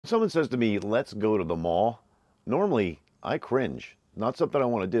Someone says to me, let's go to the mall. Normally, I cringe. Not something I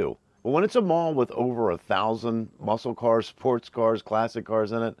want to do. But when it's a mall with over 1,000 muscle cars, sports cars, classic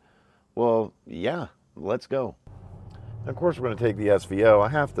cars in it, well, yeah, let's go. Of course, we're going to take the SVO. I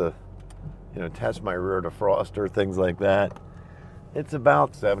have to, test my rear defroster, things like that. It's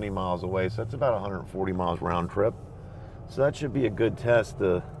about 70 miles away, so it's about 140 miles round trip. So that should be a good test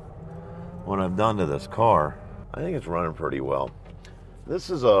to what I've done to this car. I think it's running pretty well. This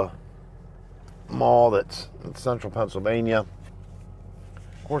is a mall that's in central Pennsylvania.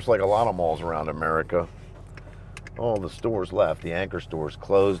 Of course, like a lot of malls around America, all the stores left. The anchor stores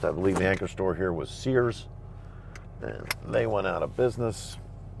closed. I believe the anchor store here was Sears, and they went out of business,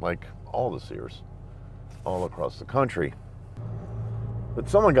 like all the Sears, all across the country. But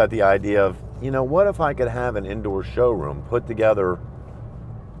someone got the idea of, what if I could have an indoor showroom, put together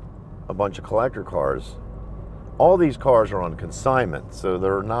a bunch of collector cars. All these cars are on consignment, so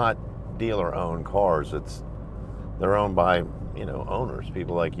they're not dealer-owned cars. They're owned by, owners,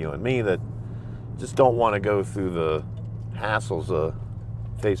 people like you and me that just don't want to go through the hassles of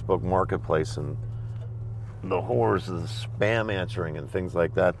Facebook Marketplace and the horrors of the spam answering and things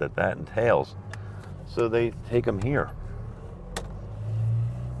like that entails. So they take them here.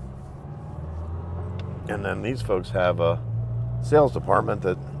 And then these folks have a sales department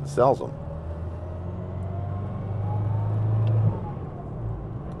that sells them.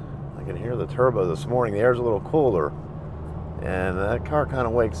 I can hear the turbo this morning. The air's a little cooler, and that car kind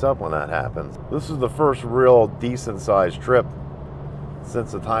of wakes up when that happens. This is the first real decent sized trip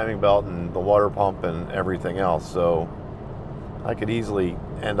since the timing belt and the water pump and everything else, so I could easily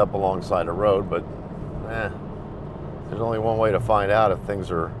end up alongside a road, but there's only one way to find out if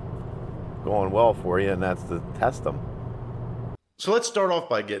things are going well for you, and that's to test them. So let's start off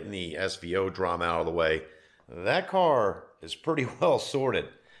by getting the SVO drama out of the way. That car is pretty well sorted,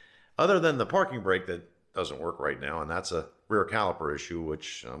 other than the parking brake that doesn't work right now, and that's a rear caliper issue,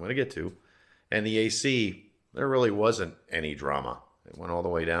 which I'm going to get to. And the AC, there really wasn't any drama. It went all the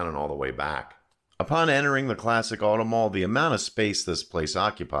way down and all the way back. Upon entering the classic auto mall, the amount of space this place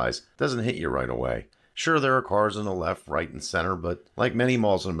occupies doesn't hit you right away. Sure, there are cars on the left, right, and center, but like many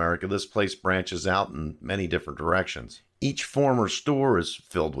malls in America, this place branches out in many different directions. Each former store is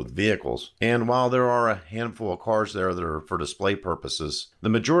filled with vehicles, and while there are a handful of cars there that are for display purposes, the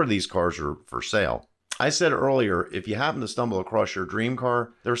majority of these cars are for sale. I said earlier, if you happen to stumble across your dream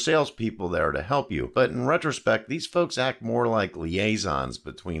car, there are salespeople there to help you, but in retrospect, these folks act more like liaisons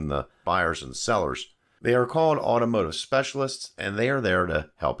between the buyers and sellers. They are called automotive specialists, and they are there to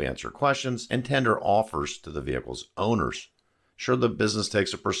help answer questions and tender offers to the vehicle's owners. Sure, the business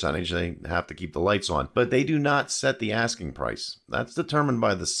takes a percentage, they have to keep the lights on, but they do not set the asking price. That's determined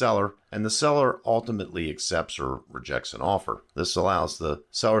by the seller, and the seller ultimately accepts or rejects an offer. This allows the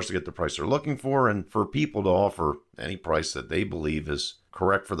sellers to get the price they're looking for, and for people to offer any price that they believe is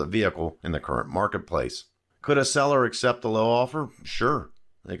correct for the vehicle in the current marketplace. Could a seller accept a low offer? Sure.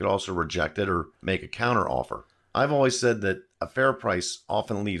 They could also reject it or make a counter offer. I've always said that a fair price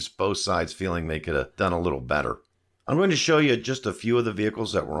often leaves both sides feeling they could have done a little better. I'm going to show you just a few of the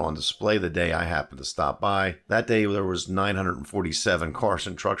vehicles that were on display the day I happened to stop by. That day there was 947 cars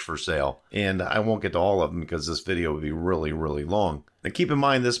and trucks for sale, and I won't get to all of them because this video would be really, really long. Now keep in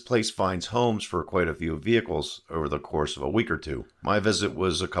mind this place finds homes for quite a few vehicles over the course of a week or two. My visit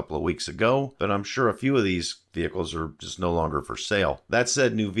was a couple of weeks ago, but I'm sure a few of these vehicles are just no longer for sale. That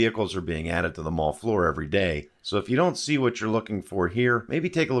said, new vehicles are being added to the mall floor every day, so if you don't see what you're looking for here, maybe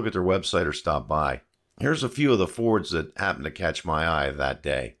take a look at their website or stop by. Here's a few of the Fords that happened to catch my eye that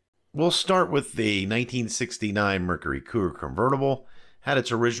day. We'll start with the 1969 Mercury Cougar convertible. Had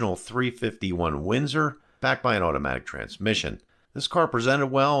its original 351 Windsor, backed by an automatic transmission. This car presented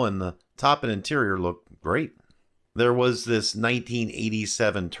well, and the top and interior looked great. There was this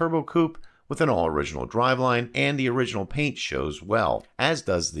 1987 Turbo Coupe with an all-original driveline, and the original paint shows well, as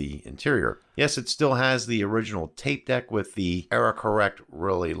does the interior. Yes, it still has the original tape deck with the era-correct,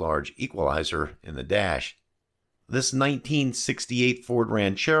 really large equalizer in the dash. This 1968 Ford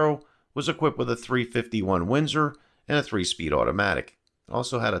Ranchero was equipped with a 351 Windsor and a 3-speed automatic. It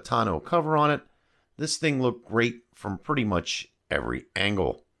also had a tonneau cover on it. This thing looked great from pretty much every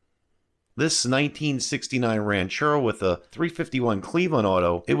angle. This 1969 Ranchero with a 351 Cleveland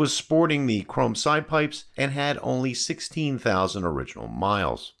auto, it was sporting the chrome side pipes and had only 16,000 original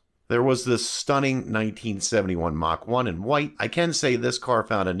miles. There was this stunning 1971 Mach 1 in white. I can say this car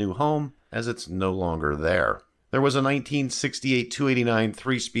found a new home as it's no longer there. There was a 1968 289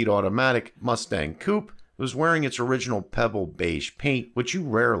 3-speed automatic Mustang Coupe. It was wearing its original pebble beige paint, which you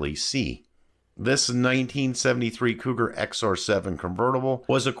rarely see. This 1973 Cougar XR7 convertible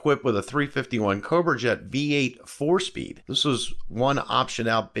was equipped with a 351 Cobra Jet V8 4-speed. This was one option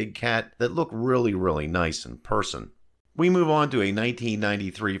out big cat that looked really, really nice in person. We move on to a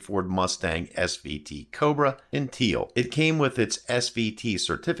 1993 Ford Mustang SVT Cobra in teal. It came with its SVT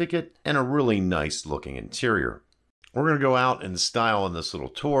certificate and a really nice looking interior. We're going to go out in style on this little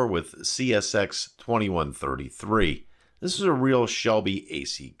tour with CSX 2133. This is a real Shelby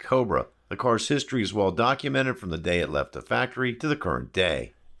AC Cobra. The car's history is well documented from the day it left the factory to the current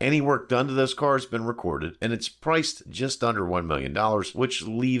day. Any work done to this car has been recorded, and it's priced just under $1 million, which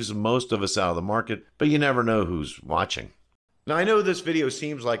leaves most of us out of the market, but you never know who's watching. Now, I know this video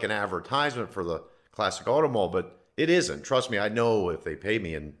seems like an advertisement for the Classic Auto Mall, but it isn't. Trust me, I know if they pay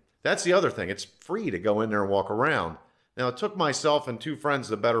me, and that's the other thing. It's free to go in there and walk around. Now, it took myself and two friends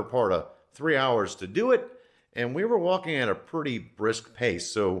the better part of 3 hours to do it, and we were walking at a pretty brisk pace.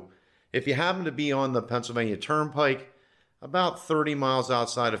 So if you happen to be on the Pennsylvania Turnpike, about 30 miles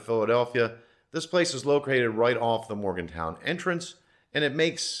outside of Philadelphia, this place is located right off the Morgantown entrance, and it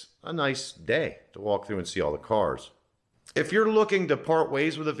makes a nice day to walk through and see all the cars. If you're looking to part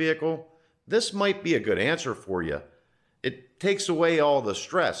ways with a vehicle, this might be a good answer for you. It takes away all the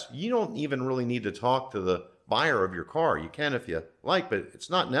stress. You don't even really need to talk to the buyer of your car. You can if you like, but it's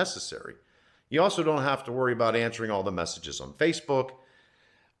not necessary. You also don't have to worry about answering all the messages on Facebook,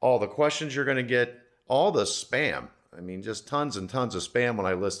 all the questions you're going to get, all the spam. I mean, just tons and tons of spam when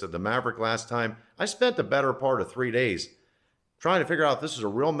I listed the Maverick last time. I spent the better part of 3 days trying to figure out if this is a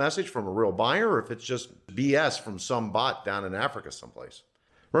real message from a real buyer or if it's just BS from some bot down in Africa someplace.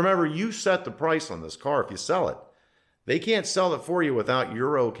 Remember, you set the price on this car if you sell it. They can't sell it for you without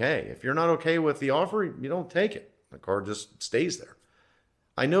you're okay. If you're not okay with the offer, you don't take it. The car just stays there.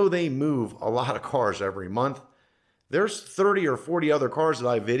 I know they move a lot of cars every month. There's 30 or 40 other cars that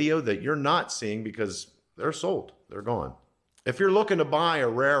I video that you're not seeing because they're sold. They're gone. If you're looking to buy a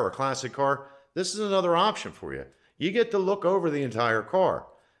rare or classic car, this is another option for you. You get to look over the entire car.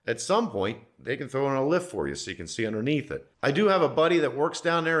 At some point, they can throw in a lift for you so you can see underneath it. I do have a buddy that works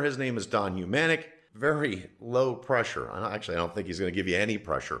down there. His name is Hughmanick. Very low pressure. Actually, I don't think he's going to give you any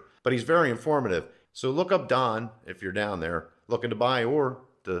pressure, but he's very informative. So look up Don if you're down there looking to buy or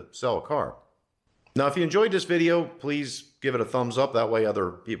to sell a car. Now, if you enjoyed this video, please give it a thumbs up. That way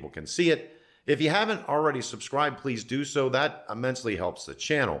other people can see it. If you haven't already subscribed, please do so. That immensely helps the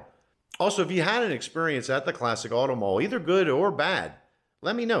channel. Also, if you had an experience at the Classic Auto Mall, either good or bad,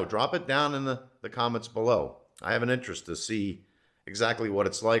 let me know. Drop it down in the comments below. I have an interest to see exactly what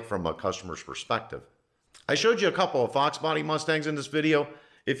it's like from a customer's perspective. I showed you a couple of Fox Body Mustangs in this video.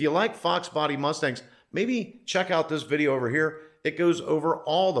 If you like Fox Body Mustangs, maybe check out this video over here. It goes over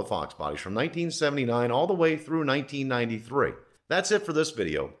all the Fox bodies from 1979 all the way through 1993. That's it for this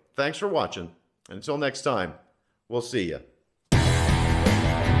video. Thanks for watching, and until next time, we'll see you.